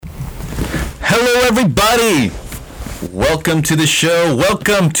everybody. Welcome to the show.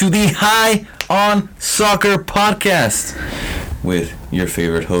 Welcome to the High on Soccer podcast with your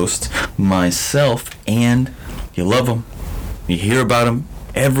favorite host, myself, and you love him. You hear about him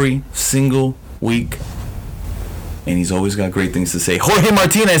every single week, and he's always got great things to say. Jorge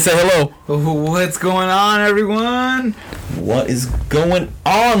Martinez, say hello. What's going on, everyone? What is going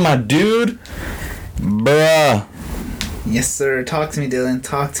on, my dude? Bruh. Yes, sir. Talk to me, Dylan.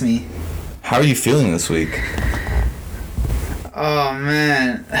 Talk to me. How are you feeling this week? Oh,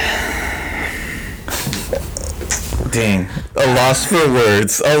 man. Dang. A loss for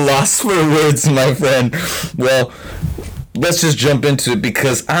words. A loss for words, my friend. Well, let's just jump into it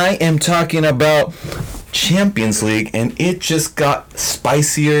because I am talking about Champions League, and it just got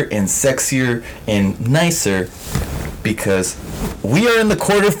spicier and sexier and nicer because we are in the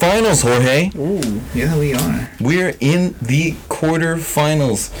quarterfinals, Jorge. Ooh, yeah, we are. We're in the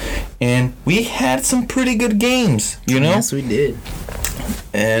quarterfinals, and we had some pretty good games, you know? Yes, we did.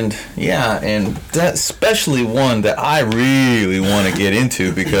 And yeah, and that especially one that I really want to get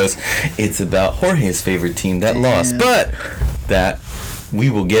into because it's about Jorge's favorite team that lost. But that we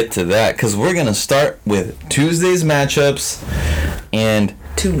will get to that because we're gonna start with Tuesday's matchups and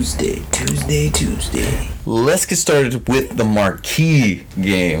Tuesday. Let's get started with the marquee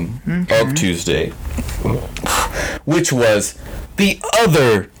game of Tuesday, which was the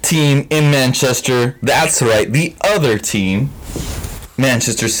other team in Manchester. That's right, the other team.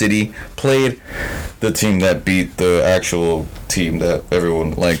 Manchester City played the team that beat the actual team that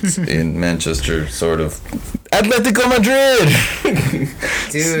everyone likes in Manchester, sort of. Atletico Madrid!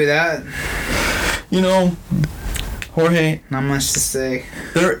 Dude, that... You know, Jorge... Not much to say.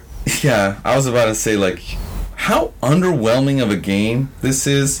 Yeah, I was about to say, like, how underwhelming of a game this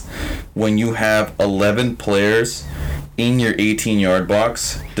is when you have 11 players in your 18-yard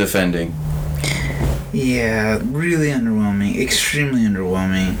box defending. Yeah, really underwhelming. Extremely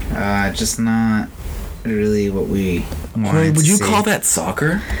underwhelming. Just not really what we wanted Would you to call see. that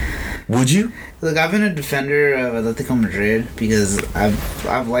soccer? Would you? Look, I've been a defender of Atletico Madrid because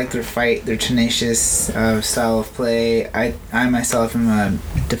I've liked their fight, their tenacious style of play. I myself am a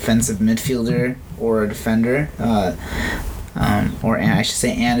defensive midfielder or a defender, I should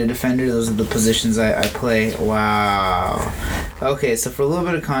say, and a defender. Those are the positions I play. Wow. Okay, so for a little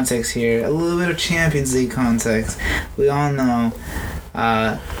bit of context here, a little bit of Champions League context. We all know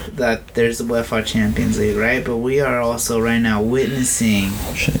that there's the UEFA Champions League, right? But we are also right now witnessing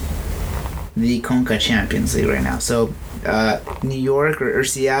the Conca Champions League right now. So New York or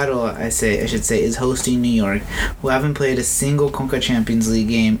Seattle, I should say, is hosting New York, who haven't played a single Conca Champions League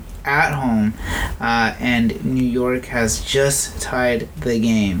game at home, and New York has just tied the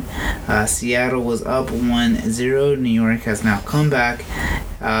game. Seattle was up 1-0. New York has now come back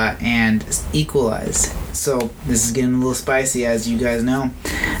and equalized. So this is getting a little spicy, as you guys know.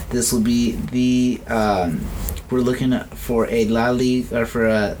 This will be the we're looking for a La Liga, or for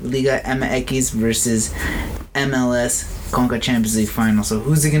a Liga MX versus MLS Conca Champions League final. So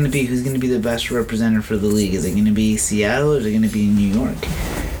who's it going to be? Who's going to be the best representative for the league? Is it going to be Seattle or is it going to be New York?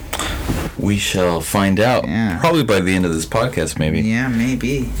 We shall find out. Yeah. Probably by the end of this podcast, maybe. Yeah,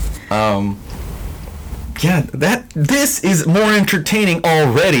 maybe. Yeah, this is more entertaining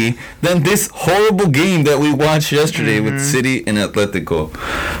already than this horrible game that we watched yesterday with City and Atletico.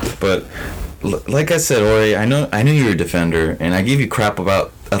 But like I said, Ori, I knew you're a defender, and I give you crap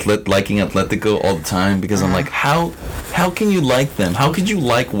about liking Atletico all the time because I'm like, how can you like them? How could you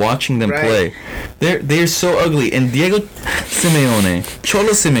like watching them play? They're so ugly. And Diego Simeone,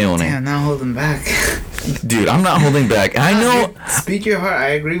 Cholo Simeone. Damn, not holding back. Dude, I'm not holding back. I know. Speak your heart. I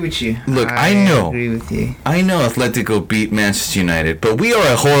agree with you. Look, I know. I agree with you. I know Atletico beat Manchester United, but we are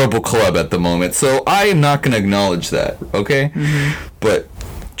a horrible club at the moment, so I am not going to acknowledge that, okay? But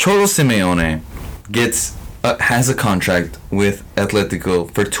Cholo Simeone has a contract with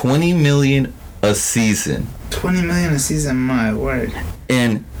Atletico for $20 million a season. $20 million a season, my word.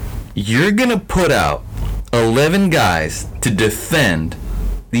 And you're going to put out 11 guys to defend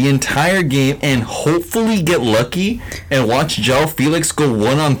the entire game and hopefully get lucky and watch João Felix go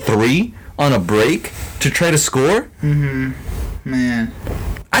 1-on-3 on a break to try to score? Man.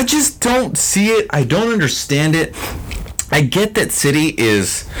 I just don't see it. I don't understand it. I get that City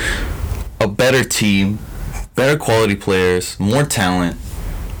is a better team, better quality players, more talent.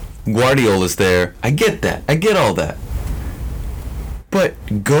 Guardiola's there. I get that. I get all that. But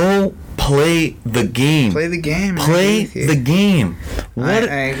go play the game. Play the game. Play the game. What?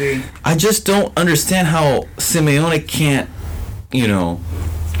 I agree. I just don't understand how Simeone can't,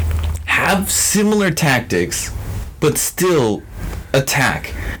 have similar tactics, but still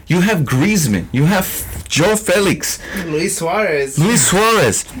attack. You have Griezmann. You have Joe Felix. Luis Suarez.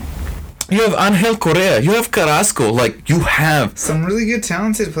 You have Angel Correa. You have Carrasco. Like, you have some really good,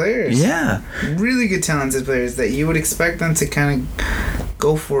 talented players. Yeah. Really good, talented players that you would expect them to kind of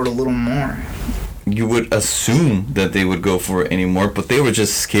go for it a little more. You would assume that they would go for it anymore, but they were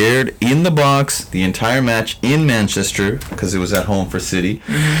just scared in the box the entire match in Manchester because it was at home for City.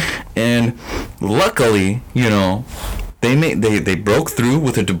 Mm-hmm. And luckily, you know, they broke through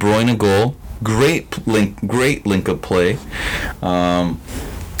with a De Bruyne goal. Great link up play.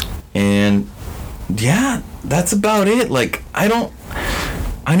 And yeah, that's about it. Like, I know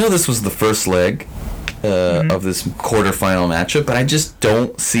this was the first leg of this quarterfinal matchup, but I just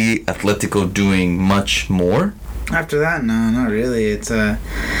don't see Atletico doing much more. After that, no, not really. It's I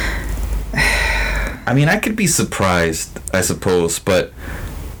mean, I could be surprised, I suppose, but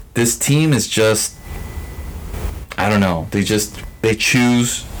this team is just, I don't know. They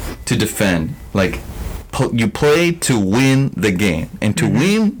choose to defend. Like, you play to win the game, and to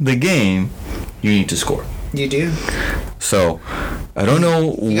win the game, you need to score. You do. So, I don't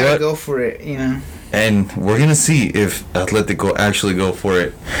know you gotta go for it, you know. And we're going to see if Atletico actually go for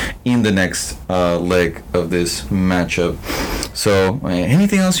it in the next leg of this matchup. So,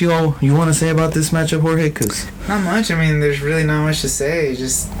 anything else you want to say about this matchup, Jorge? Cause not much. I mean, there's really not much to say.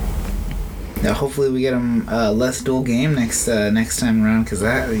 Just hopefully we get a less dual game next time around, because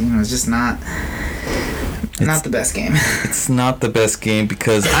that, you know, it's just not the best game. It's not the best game,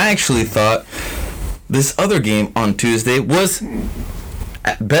 because I actually thought this other game on Tuesday was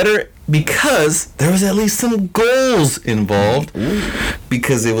better because there was at least some goals involved. Ooh.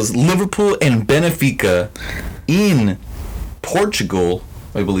 Because it was Liverpool and Benfica in Portugal,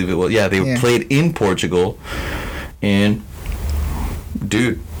 I believe it was. Yeah, they played in Portugal. And,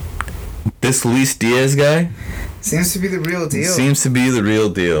 dude, this Luis Diaz guy seems to be the real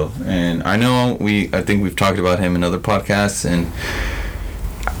deal. And I know I think we've talked about him in other podcasts, and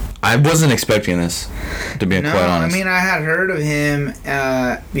I wasn't expecting this, to be quite honest. I mean, I had heard of him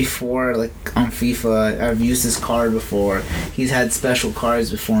before, like on FIFA. I've used his card before. He's had special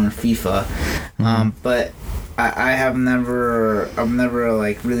cards before in FIFA, but I have never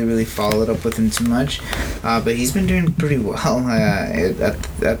like really followed up with him too much. But he's been doing pretty well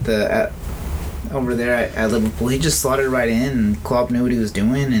over there at Liverpool. He just slotted right in, and Klopp knew what he was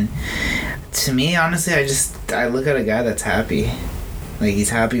doing. And to me, honestly, I look at a guy that's happy. Like,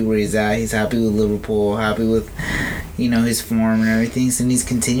 he's happy where he's at. He's happy with Liverpool. Happy with, you know, his form and everything. And he's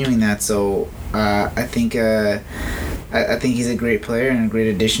continuing that. So I think he's a great player and a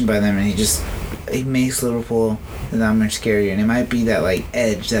great addition by them. And he makes Liverpool that much scarier. And it might be that, like,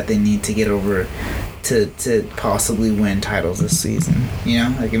 edge that they need to get over to possibly win titles this season. You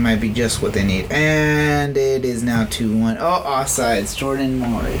know, like, it might be just what they need. And it is now 2-1. Oh, offsides. Jordan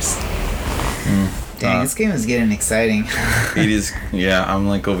Morris. Dang, this game is getting exciting. It is. Yeah, I'm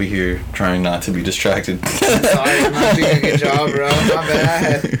like over here trying not to be distracted. Sorry, I'm not doing a good job, bro. My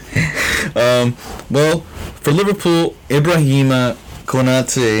bad. Well, for Liverpool, Ibrahima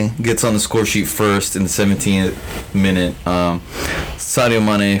Konate gets on the score sheet first in the 17th minute. Sadio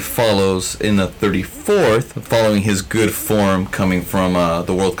Mane follows in the 34th, following his good form coming from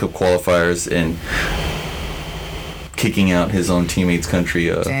the World Cup qualifiers and kicking out his own teammate's country,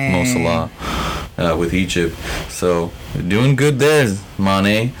 Mo Salah, with Egypt. So, doing good there,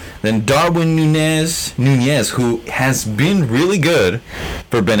 Mane. Then Darwin Nunez, who has been really good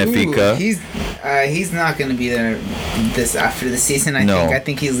for Benfica. Ooh, he's not going to be there after the season, I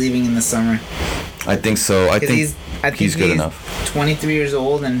think he's leaving in the summer. I think so. I think he's good enough. 23 years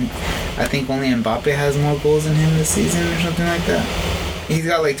old, and I think only Mbappe has more goals than him this season or something like that. He's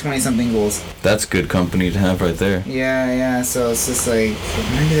got like 20-something goals. That's good company to have right there. Yeah. So it's just like,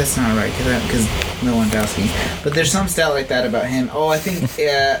 maybe that's not right because Lewandowski. But there's some stat like that about him. Oh, I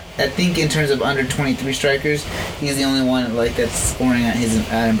think in terms of under 23 strikers, he's the only one like that's scoring at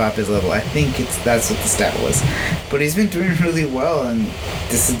Mbappe's level. I think that's what the stat was. But he's been doing really well, and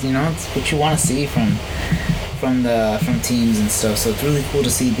this is, you know, it's what you want to see from teams and stuff. So it's really cool to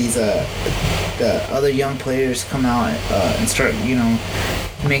see these the other young players come out and start, you know,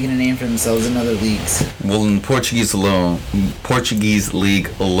 making a name for themselves in other leagues. Well, in Portuguese league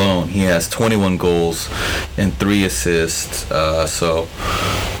alone, he has 21 goals and 3 assists. So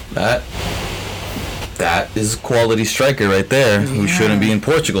that is a quality striker right there, who shouldn't be in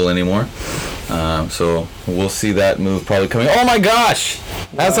Portugal anymore. So we'll see that move probably coming. Oh my gosh!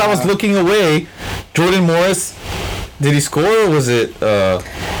 As I was looking away, Jordan Morris, did he score, or was it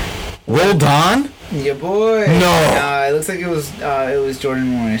rolled on? Yeah, boy. No. It looks like it was Jordan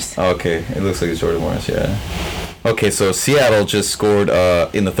Morris. Okay, it looks like it's Jordan Morris. Yeah. Okay, so Seattle just scored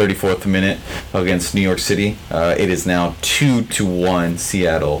in the 34th minute against New York City. It is now 2-1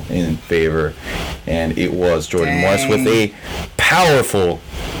 Seattle in favor, and it was Jordan Morris with a powerful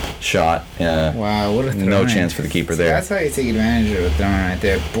shot. Wow, what a throw! No chance for the keeper there. That's how you take advantage of a throw right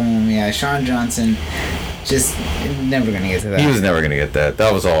there. Boom! Yeah, Sean Johnson. Just never gonna get to that. He was never gonna get that.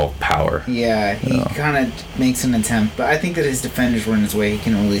 That was all power. Yeah, he kind of makes an attempt, but I think that his defenders were in his way. He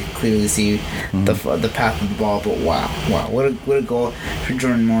can really clearly see the path of the ball. But wow, what a goal for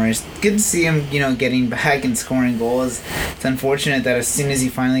Jordan Morris. Good to see him, getting back and scoring goals. It's unfortunate that as soon as he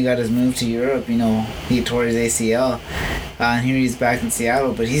finally got his move to Europe, he tore his ACL, and here he's back in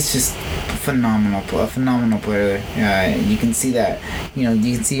Seattle. But he's just a phenomenal player. You can see that. You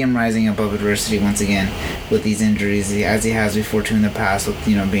can see him rising above adversity once again with these injuries, as he has before too in the past, with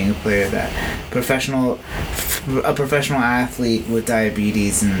being a player that professional athlete with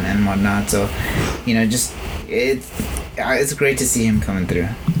diabetes and whatnot. So it's great to see him coming through.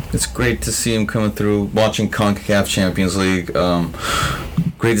 It's great to see him coming through. Watching CONCACAF Champions League,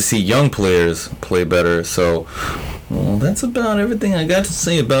 great to see young players play better. So, well, that's about everything I got to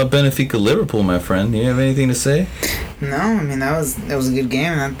say about Benfica Liverpool, my friend. Do you have anything to say? No, I mean that was a good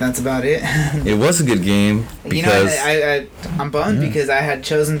game. That's about it. It was a good game because I'm bummed because I had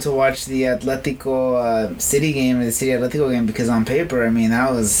chosen to watch the Atletico City game or the City Atletico game because on paper, I mean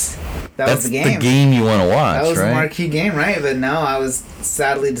that's the game. That's the game you want to watch, That was right? the marquee game, right? But no, I was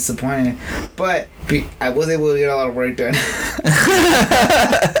sadly disappointed. But I was able to get a lot of work done.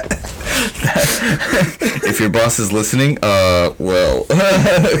 If your boss is listening, well,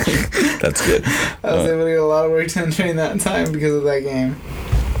 that's good. I was able to get a lot of work done during that time because of that game.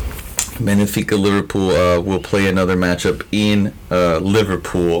 Benfica Liverpool will play another matchup in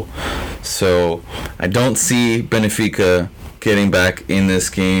Liverpool, so I don't see Benfica getting back in this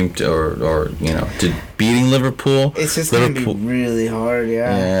game or beating Liverpool. It's just going to be really hard,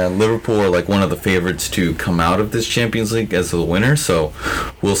 yeah. Yeah, Liverpool are like one of the favorites to come out of this Champions League as the winner, so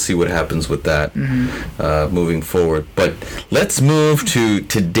we'll see what happens with that moving forward. But let's move to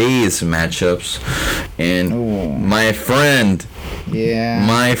today's matchups. And my friend,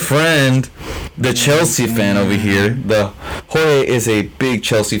 the Chelsea fan over here, Jorge is a big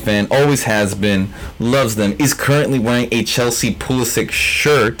Chelsea fan, always has been, loves them, is currently wearing a Chelsea Pulisic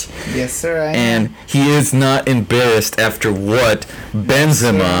shirt. Yes, sir, I am. And he is not embarrassed after what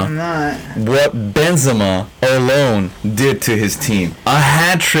Benzema alone did to his team. A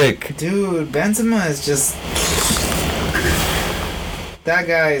hat trick. Dude, Benzema is just... That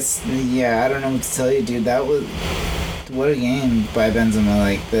guy's... Yeah, I don't know what to tell you, dude. That was... What a game by Benzema.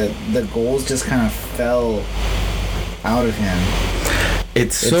 Like, the goals just kind of fell out of him.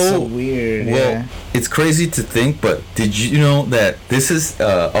 It's so weird. Well, it's crazy to think, but did you know that this is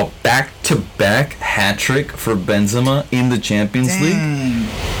a back-to-back hat trick for Benzema in the Champions League?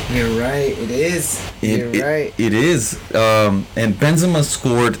 You're right. It is. You're right. It is. And Benzema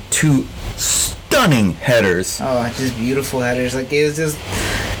scored 2 stunning headers. Oh, just beautiful headers. Like, it was just...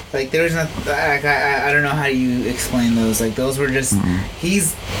 Like, there was nothing... I don't know how you explain those. Like, those were just...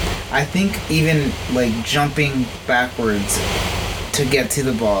 He's... I think even, like, jumping backwards to get to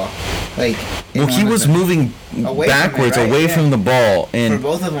the ball. Like... Well, he was moving backwards away from the ball. And for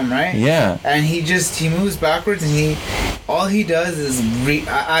both of them, right? Yeah. And he moves backwards and all he does is...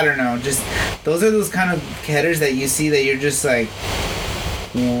 I don't know. Just... Those are those kind of headers that you see that you're just like...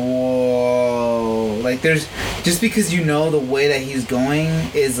 Whoa. Like, there's... Just because you know the way that he's going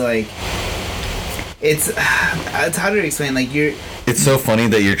is like... It's hard to explain. Like, It's so funny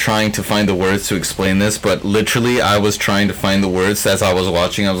that you're trying to find the words to explain this, but literally I was trying to find the words as I was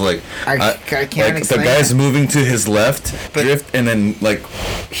watching. I was like... I can't explain the guy's moving to his left, drift, and then, like,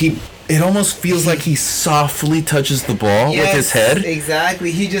 it almost feels like he softly touches the ball with his head.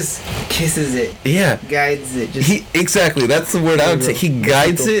 Exactly. He just kisses it. Yeah. Guides it. Exactly. That's the word I would say. He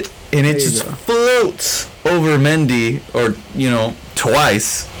guides it, and it just floats over Mendy, or,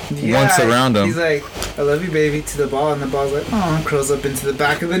 twice. Yeah, once around him. He's like, I love you, baby, to the ball, and the ball's like, oh, curls up into the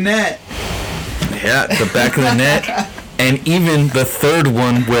back of the net. Yeah, the back of the net. And even the third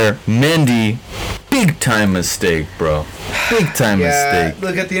one where Mendy, big time mistake, bro. Big time mistake.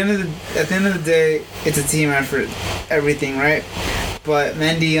 Look, at the end of the day, it's a team effort, everything, right? But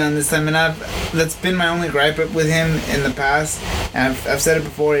Mendy on this time, and that's been my only gripe with him in the past, and I've said it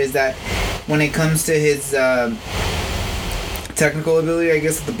before, is that when it comes to his technical ability, I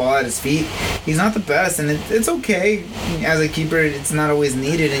guess, with the ball at his feet, he's not the best, and it's okay. As a keeper, it's not always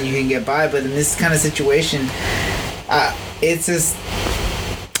needed, and you can get by, but in this kind of situation, it's just...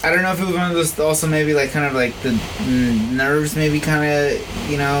 I don't know if it was one of those, also maybe like kind of like the nerves maybe kind of,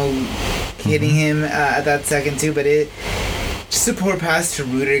 hitting him at that second too. But it just a poor pass to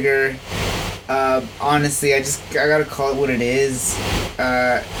Rudiger. Honestly, I gotta call it what it is.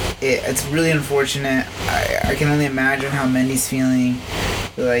 It's really unfortunate. I can only imagine how Mendy's feeling.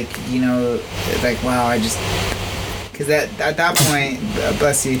 Like, like, wow, because at that point,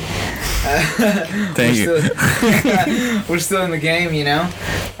 bless you. Thank you. We're still in the game,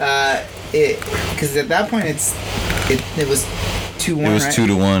 because at that point it was 2-1. It was right?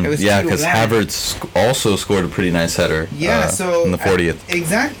 2-1. Yeah, because Havertz also scored a pretty nice header. Yeah, so in the 40th.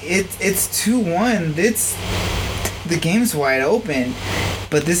 Exactly. It's 2-1. The game's wide open,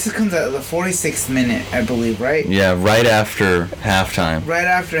 but this comes at the 46th minute, I believe, right? Yeah, right after halftime. Right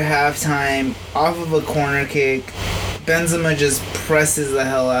after halftime, off of a corner kick, Benzema just presses the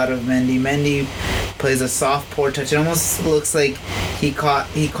hell out of Mendy. Mendy plays a soft poor touch. It almost looks like he caught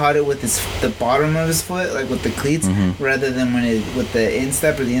it with the bottom of his foot, like with the cleats, rather than with the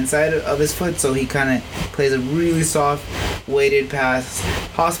instep or the inside of his foot. So he kind of plays a really soft, weighted pass,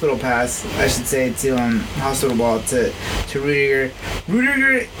 hospital pass, I should say, to hospital ball to Rudiger.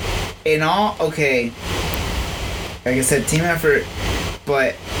 Rudiger, in all, okay, like I said, team effort,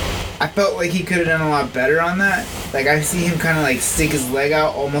 but I felt like he could have done a lot better on that. Like, I see him kind of like stick his leg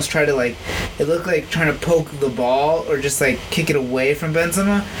out, almost try to it looked like trying to poke the ball or just like kick it away from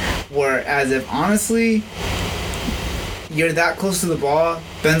Benzema. Whereas if honestly, you're that close to the ball,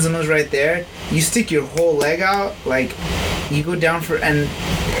 Benzema's right there, you stick your whole leg out, like you go down and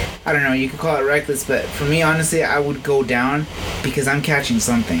I don't know, you could call it reckless, but for me, honestly, I would go down because I'm catching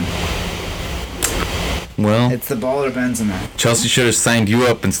something. Well, it's the ball or Benzema. Chelsea should have signed you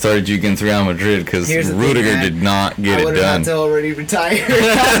up and started you against Real Madrid because Rudiger did not get it done. I would have had to already retire.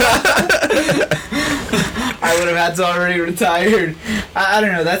 I would have had to already retired. I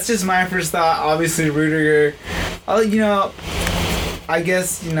don't know. That's just my first thought. Obviously, Rudiger. I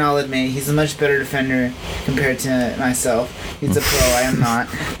guess, I'll admit, he's a much better defender compared to myself. He's a pro, I am not.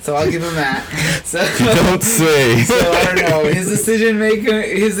 So I'll give him that. So, don't say. So I don't know. His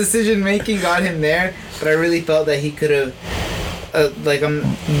decision making got him there, but I really felt that he could have, at the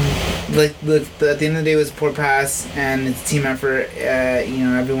end of the day, it was a poor pass and it's team effort.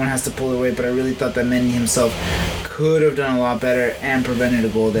 Everyone has to pull away, but I really thought that Mendy himself could have done a lot better and prevented a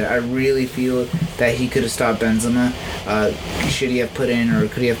goal there. I really feel that he could have stopped Benzema. Could he have put in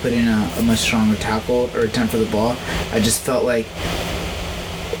a much stronger tackle or attempt for the ball? I just felt like,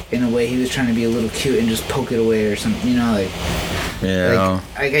 in a way, he was trying to be a little cute and just poke it away or something. Yeah.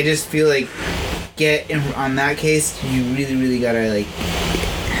 I just feel like on that case, you really, really gotta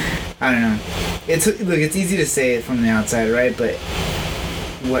I don't know. It's easy to say it from the outside, right? But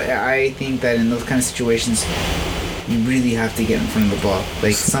what I think that in those kind of situations, you really have to get in front of the ball.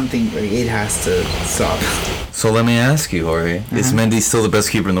 It has to stop. So let me ask you, Jorge, is Mendy still the best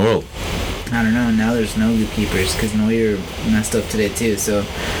keeper in the world? I don't know. Now there's no good keepers because Neuer messed up today too. So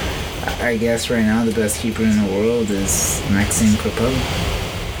I guess right now the best keeper in the world is Maxime Crepeau.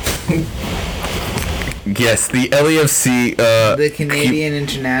 Yes, the LAFC... the Canadian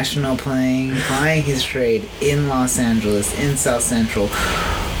international plying his trade in Los Angeles, in South Central.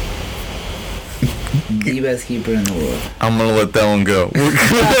 The best keeper in the world. I'm going to let that one go.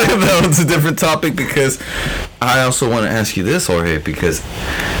 That one's a different topic because I also want to ask you this, Jorge, because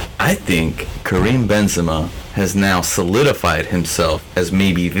I think Karim Benzema has now solidified himself as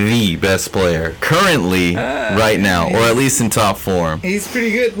maybe the best player currently right now, or at least in top form. He's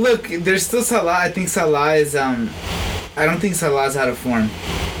pretty good. Look, there's still Salah. I think Salah is I don't think Salah's out of form.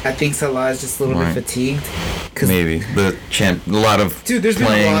 I think Salah is just a little bit fatigued. Maybe a lot of there's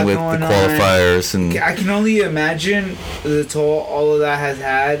playing with the qualifiers and I can only imagine the toll all of that has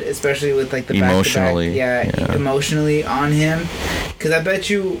had, especially with the emotionally. Emotionally on him. Because I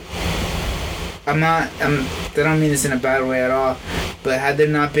bet you, I don't mean this in a bad way at all, but had there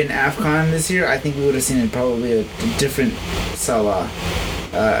not been AFCON this year, I think we would have seen probably a different Salah.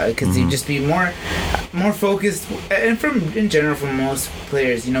 Because he'd just be more focused, and in general for most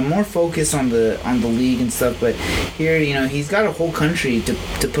players, more focused on the league and stuff. But here, he's got a whole country to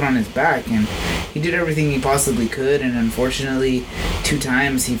put on his back, and he did everything he possibly could. And unfortunately, 2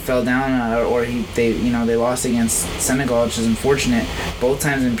 times he fell down, or they lost against Senegal, which is unfortunate. Both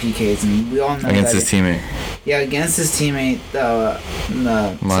times in PKs, and we all know against his teammate. Yeah, against his teammate,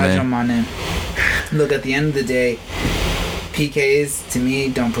 Sadio Mane. Look, at the end of the day, PKs to me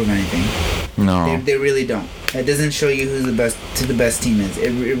don't prove anything. No, they really don't. It doesn't show you who the best team is.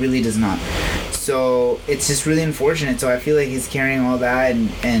 It really does not. So it's just really unfortunate. So I feel like he's carrying all that,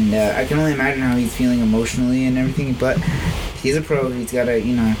 and I can only imagine how he's feeling emotionally and everything. But he's a pro. He's got to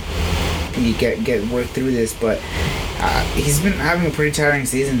get work through this. But he's been having a pretty tiring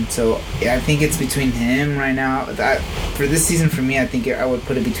season. So I think it's between him right now. For this season, for me, I think I would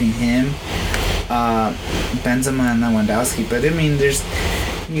put it between him, Benzema, and Lewandowski. But I mean,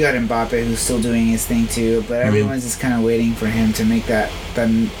 you got Mbappe who's still doing his thing too. But everyone's just kind of waiting for him to make the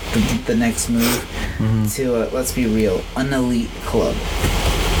next move to let's be real, an elite club.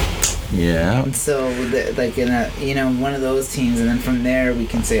 Yeah. And so, like in one of those teams, and then from there we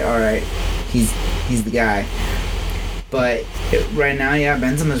can say, all right, he's the guy. But right now, yeah,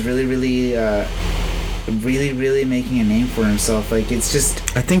 Benzema's really, really making a name for himself. Like it's just.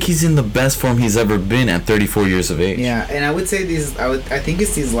 I think he's in the best form he's ever been at 34 years of age. Yeah, and I would say I think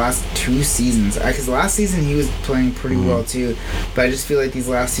it's these last 2 seasons. Because last season he was playing pretty well too, but I just feel like these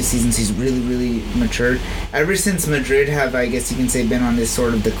last 2 seasons he's really, really matured. Ever since Madrid have, I guess you can say, been on this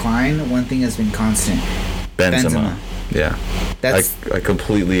sort of decline, one thing has been constant. Benzema. Yeah, I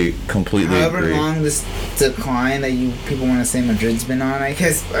completely however agree. Long this decline that people want to say Madrid's been on, I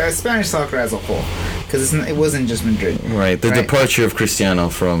guess Spanish soccer as a whole, because it wasn't just Madrid. Right, the departure of Cristiano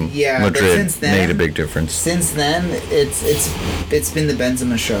from Madrid made a big difference. Since then, it's been the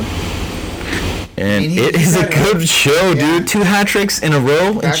Benzema show. And it is a good show, dude. 2 hat tricks in a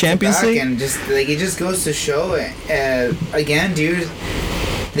row in Champions League, and it just goes to show again, dude.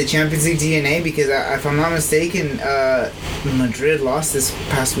 The Champions League DNA, because if I'm not mistaken, Madrid lost this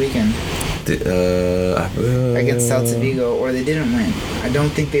past weekend against Celta Vigo, or they didn't win. I don't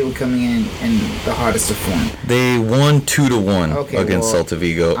think they were coming in the hottest of form. They won 2-1 against Celta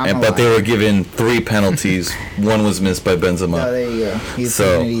Vigo, but they were given 3 penalties. One was missed by Benzema. Oh, there you go. He's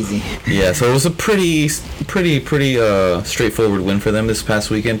taking it easy. Yeah, so it was a pretty straightforward win for them this past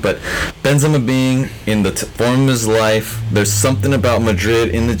weekend. But Benzema being in the form of his life, there's something about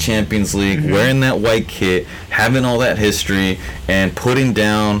Madrid in the Champions League, wearing that white kit, having all that history, and putting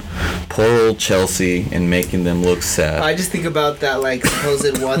down poor old Chelsea and making them look sad. I just think about that supposed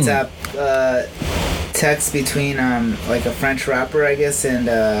WhatsApp text between like a French rapper, I guess, and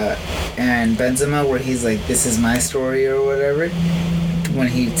Benzema, where he's like, "This is my story" or whatever. When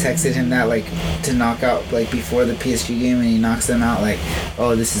he texted him that to knock out before the PSG game, and he knocks them out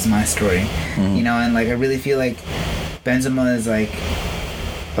 "Oh, this is my story," and I really feel like Benzema is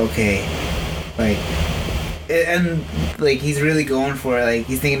okay, and he's really going for it.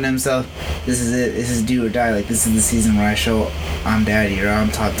 He's thinking to himself, this is it, this is do or die. This is the season where I show I'm daddy, or I'm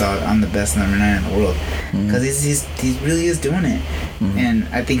top dog, I'm the best number 9 in the world, because he really is doing it. And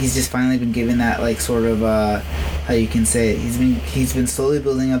I think he's just finally been given that sort of how you can say it. He's been slowly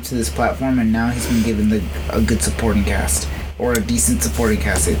building up to this platform, and now he's been given a good supporting cast, or a decent supporting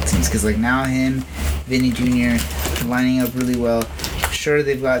cast, it seems, because now him, Vinny Jr. lining up really well. Sure,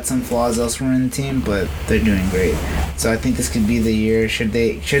 they've got some flaws elsewhere in the team, but they're doing great. So I think this could be the year. Should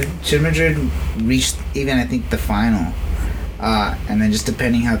Madrid reach even, I think, the final, and then just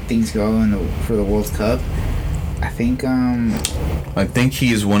depending how things go for the World Cup, I think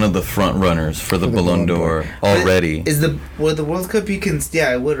he's one of the front runners for the Ballon d'Or already. Is the World Cup?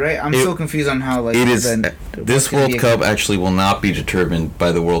 It would, right? I'm so confused on how it is. This World Cup actually will not be determined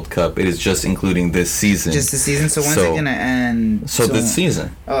by the World Cup. It is just including this season. Just the season. So when's it gonna end? So this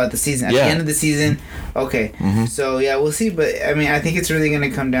season. Oh, at the season. At the end of the season. Okay. So yeah, we'll see. But I mean, I think it's really gonna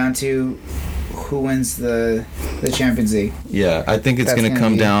come down to who wins the Champions League. Yeah, I think it's going to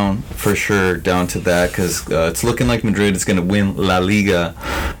come down for sure down to that, because it's looking like Madrid is going to win La Liga,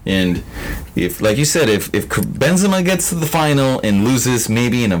 and if, like you said, if Benzema gets to the final and loses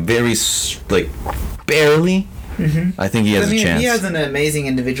maybe in a very barely, I think he has a chance. He has an amazing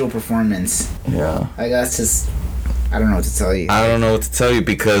individual performance. Yeah, I don't know what to tell you. I don't know what to tell you,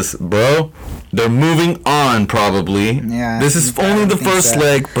 because, bro, they're moving on probably. Yeah. This is only the first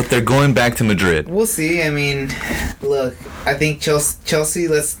leg, but they're going back to Madrid. We'll see. I mean, look, I think Chelsea,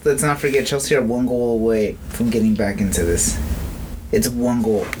 let's not forget, Chelsea are 1 goal away from getting back into this. It's 1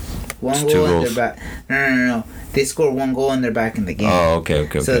 goal. One goal and they're back. No. They score 1 goal and they're back in the game. Oh, okay.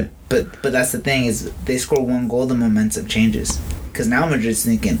 So, but that's the thing, is they score 1 goal, the momentum changes. Because now Madrid's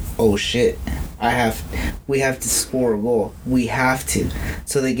thinking, oh shit, we have to score a goal. We have to.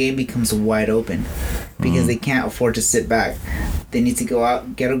 So the game becomes wide open, because they can't afford to sit back. They need to go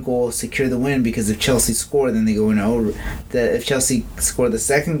out, get a goal, secure the win, because if Chelsea score, then they go into if Chelsea score the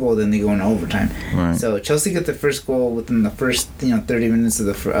second goal, then they go into overtime. Right. So Chelsea got the first goal within the first 30 minutes of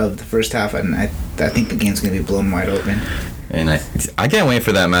the first half, and I think the game's going to be blown wide open. And I can't wait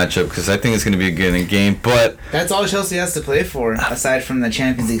for that matchup, because I think it's going to be a good game. But that's all Chelsea has to play for, aside from the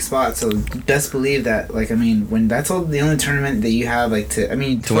Champions League spot. So best believe that, when that's the only tournament that you have, to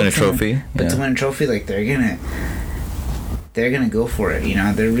win a trophy. But to win a trophy, they're gonna go for it.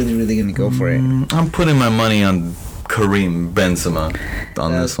 They're really, really gonna go for it. I'm putting my money on Karim Benzema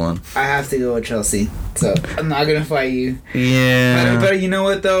on this one. I have to go with Chelsea, so I'm not gonna fight you. Yeah. But you know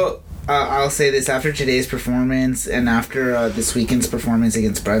what though? I'll say this: after today's performance and after this weekend's performance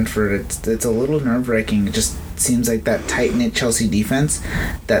against Brentford, it's a little nerve-wracking. It just seems like that tight-knit Chelsea defense,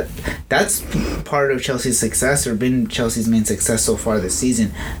 that's part of Chelsea's success, or been Chelsea's main success so far this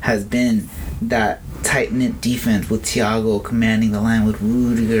season, has been that tight-knit defense with Thiago commanding the line, with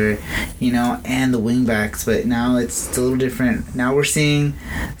Rudiger, and the wingbacks. But now it's a little different. Now we're seeing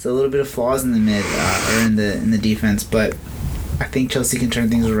it's a little bit of flaws in the mid or in the defense, but I think Chelsea can turn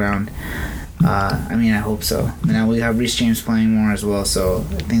things around. I hope so. Now we have Reece James playing more as well, so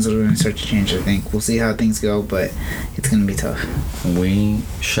things are going to start to change, I think. We'll see how things go, but it's going to be tough. We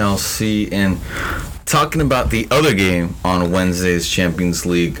shall see. And talking about the other game on Wednesday's Champions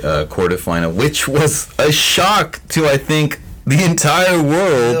League quarterfinal, which was a shock to, I think, the entire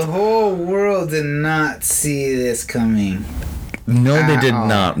world. The whole world did not see this coming. No, they did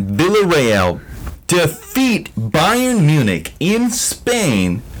not. Villarreal defeat Bayern Munich in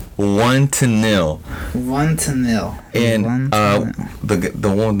Spain 1-0. 1-0. And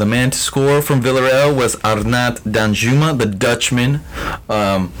the man to score from Villarreal was Arnaud Danjuma, the Dutchman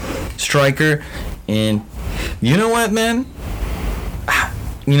striker. And you know what, man?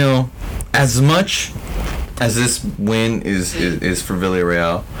 As much as this win is for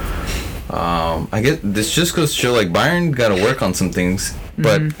Villarreal, I guess this just goes to show, like, Bayern got to work on some things.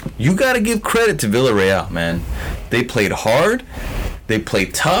 But you got to give credit to Villarreal, man. They played hard. They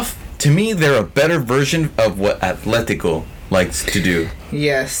played tough. To me, they're a better version of what Atletico likes to do.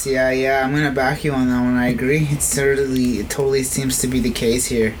 Yes, yeah. I'm going to back you on that one. I agree. It totally seems to be the case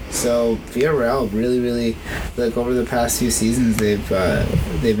here. So, Villarreal really, like, over the past few seasons, they've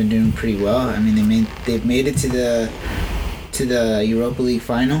been doing pretty well. I mean, they've made it to the Europa League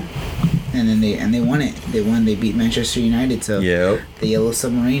final. And then they won it. They beat Manchester United. So The Yellow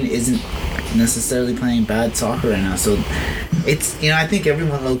Submarine isn't necessarily playing bad soccer right now. So it's, I think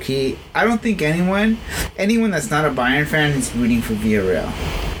everyone low key. I don't think anyone that's not a Bayern fan is rooting for Villarreal.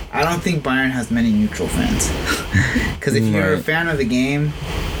 I don't think Bayern has many neutral fans. Because if you're a fan of the game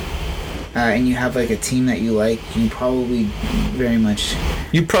and you have like a team that you like, you probably very much.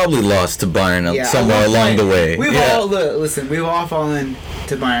 You probably lost to Bayern somewhere along the way. We've all fallen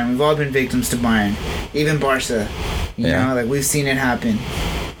to Bayern. We've all been victims to Bayern. Even Barca. You know, like, we've seen it happen.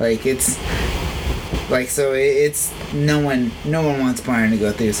 Like, it's like, so it's no one wants Bayern to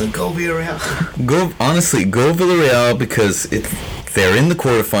go through. So go Villarreal. Go Villarreal, because they're in the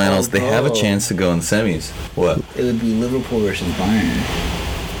quarterfinals. They have a chance to go in the semis. What? It would be Liverpool versus Bayern.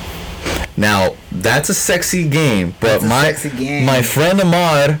 Now, that's a sexy game, but my friend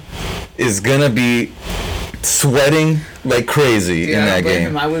Ahmad is gonna be sweating like crazy in that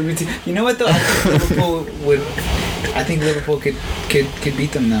game. I would be too. You know what though? I think Liverpool could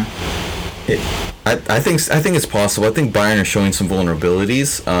beat them now. I think it's possible. I think Bayern are showing some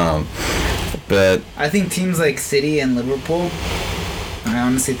vulnerabilities, but I think teams like City and Liverpool, I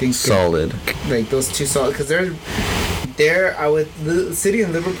honestly think solid. Like those two solid, because City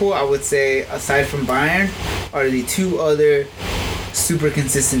and Liverpool, I would say, aside from Bayern, are the two other super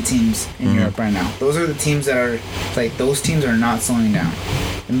consistent teams in Europe right now. Those are the teams that are, like, those teams are not slowing down.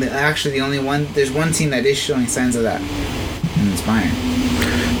 And actually, there's one team that is showing signs of that, and it's Bayern.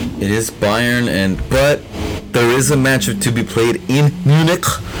 It is Bayern, but there is a match to be played in Munich.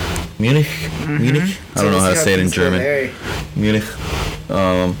 Munich? I don't know how to say it in German. Munich.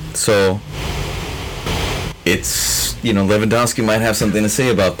 So it's, Lewandowski might have something to say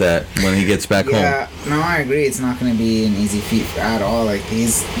about that when he gets back home. Yeah, no, I agree. It's not going to be an easy feat at all. Like,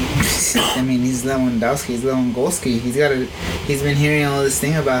 he's Lewandowski, he's Lewandowski. He's been hearing all this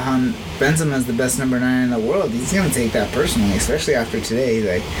thing about how Benzema's the best number 9 in the world. He's going to take that personally, especially after today. He's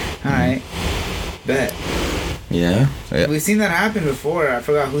like, all right, bet. Yeah. We've seen that happen before. I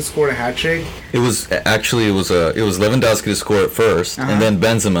forgot who scored a hat trick. It was Lewandowski to score it first, and then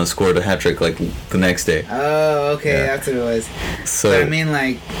Benzema scored a hat trick like the next day. Oh, okay, that's what it was. So but I mean,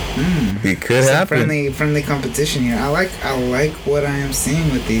 like, it could happen. Friendly competition here. I like what I am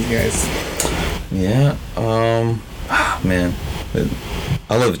seeing with these guys. Yeah. Man,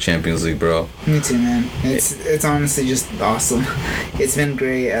 I love the Champions League, bro. Me too, man. It's honestly just awesome. It's been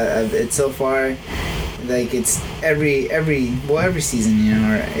great. It's so far. Like, it's every season,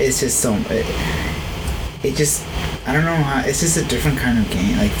 or it's just so it just I don't know how. It's just a different kind of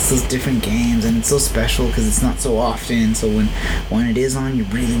game. Like, it's those different games, and it's so special because it's not so often. So when it is on, you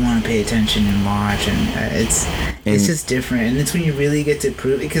really want to pay attention and watch, and it's just different. And it's when you really get to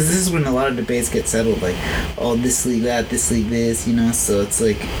prove, because this is when a lot of debates get settled. Like, oh, this league that, this league this, you know. So it's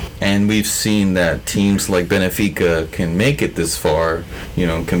like. And we've seen that teams like Benfica can make it this far, you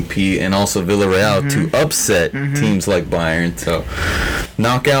know, compete, and also Villarreal to upset teams like Bayern. So,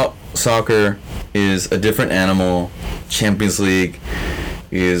 knockout soccer is a different animal. Champions League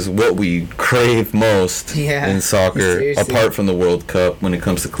is what we crave most in soccer, seriously. apart from the World Cup when it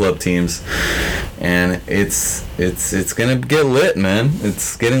comes to club teams. And it's gonna get lit, man.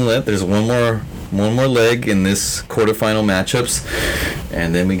 It's getting lit. There's one more leg in this quarterfinal matchups,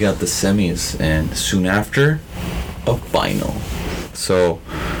 and then we got the semis, and soon after, a final. So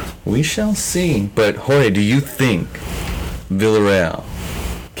we shall see. But Jorge, do you think Villarreal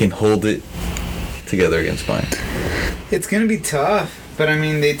can hold it together against Bayern? It's gonna be tough, but I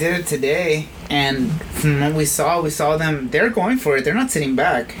mean, they did it today, and from what we saw them. They're going for it. They're not sitting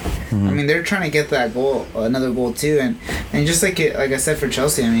back. I mean, they're trying to get that goal, another goal too, and just like I said for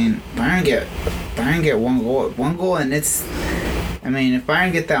Chelsea, I mean, Bayern get one goal, and it's. I mean, if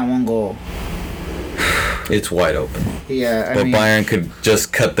Bayern get that one goal, it's wide open. Yeah, but Bayern could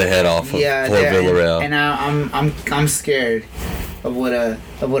just cut the head off of Villarreal. And I'm scared of what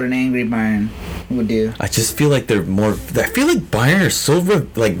an angry Bayern would do. I just feel like they're more. I feel like Bayern are so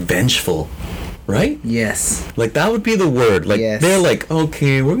like vengeful, right? Yes. Like that would be the word. Like they're like,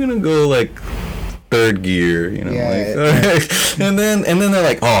 okay, we're gonna go like third gear, you know, and then they're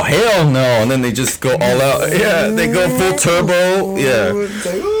like, oh hell no, and then they just go all out. Yeah, they go full turbo. Yeah,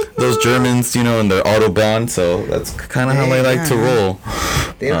 those Germans, you know, and their autobahn. So that's kind of how they like to roll.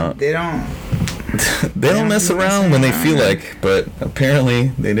 They don't. They don't mess around when they feel like, but apparently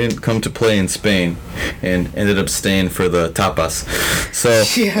they didn't come to play in Spain and ended up staying for the tapas. So,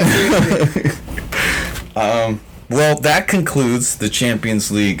 well, that concludes the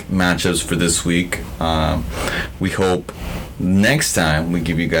Champions League matchups for this week. We hope next time we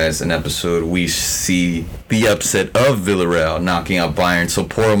give you guys an episode, we see the upset of Villarreal knocking out Bayern, so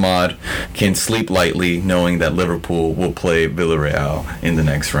poor Ahmad can sleep lightly knowing that Liverpool will play Villarreal in the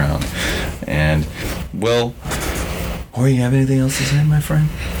next round. And, well, Jorge, you have anything else to say, my friend?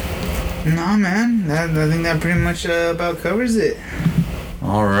 No, man. I think that pretty much about covers it.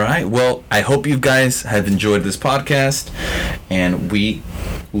 All right. Well, I hope you guys have enjoyed this podcast, and we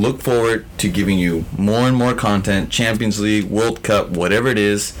look forward to giving you more and more content, Champions League, World Cup, whatever it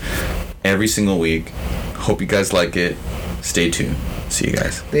is, every single week. Hope you guys like it. Stay tuned. See you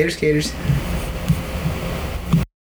guys. Later, skaters.